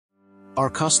Our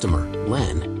customer,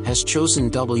 LENN, has chosen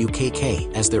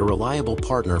WKK as their reliable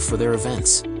partner for their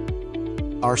events.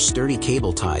 Our sturdy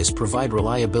cable ties provide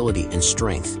reliability and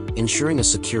strength, ensuring a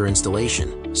secure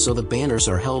installation, so the banners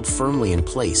are held firmly in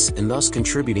place and thus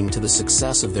contributing to the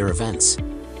success of their events.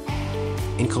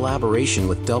 In collaboration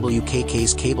with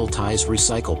WKK's Cable Ties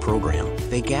Recycle program,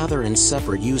 they gather and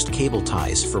separate used cable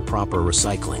ties for proper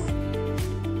recycling.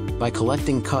 By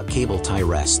collecting cut cable tie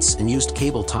rests and used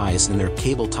cable ties in their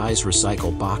Cable Ties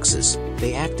Recycle boxes,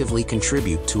 they actively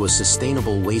contribute to a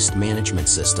sustainable waste management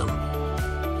system.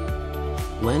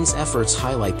 LENN's efforts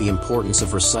highlight the importance of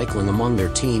recycling among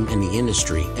their team and the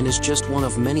industry and is just one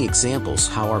of many examples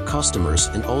how our customers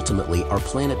and ultimately our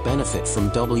planet benefit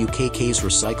from WKK's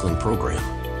recycling program.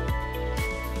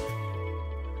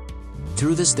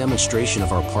 Through this demonstration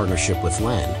of our partnership with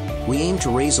LENN, we aim to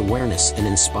raise awareness and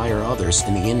inspire others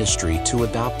in the industry to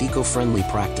adopt eco-friendly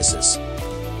practices.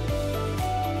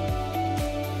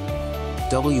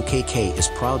 WKK is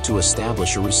proud to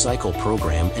establish a recycle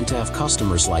program and to have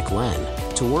customers like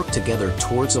LENN to work together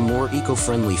towards a more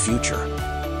eco-friendly future.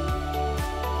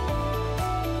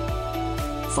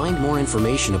 Find more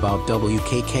information about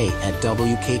WKK at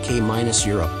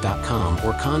wkk-europe.com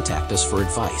or contact us for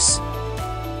advice.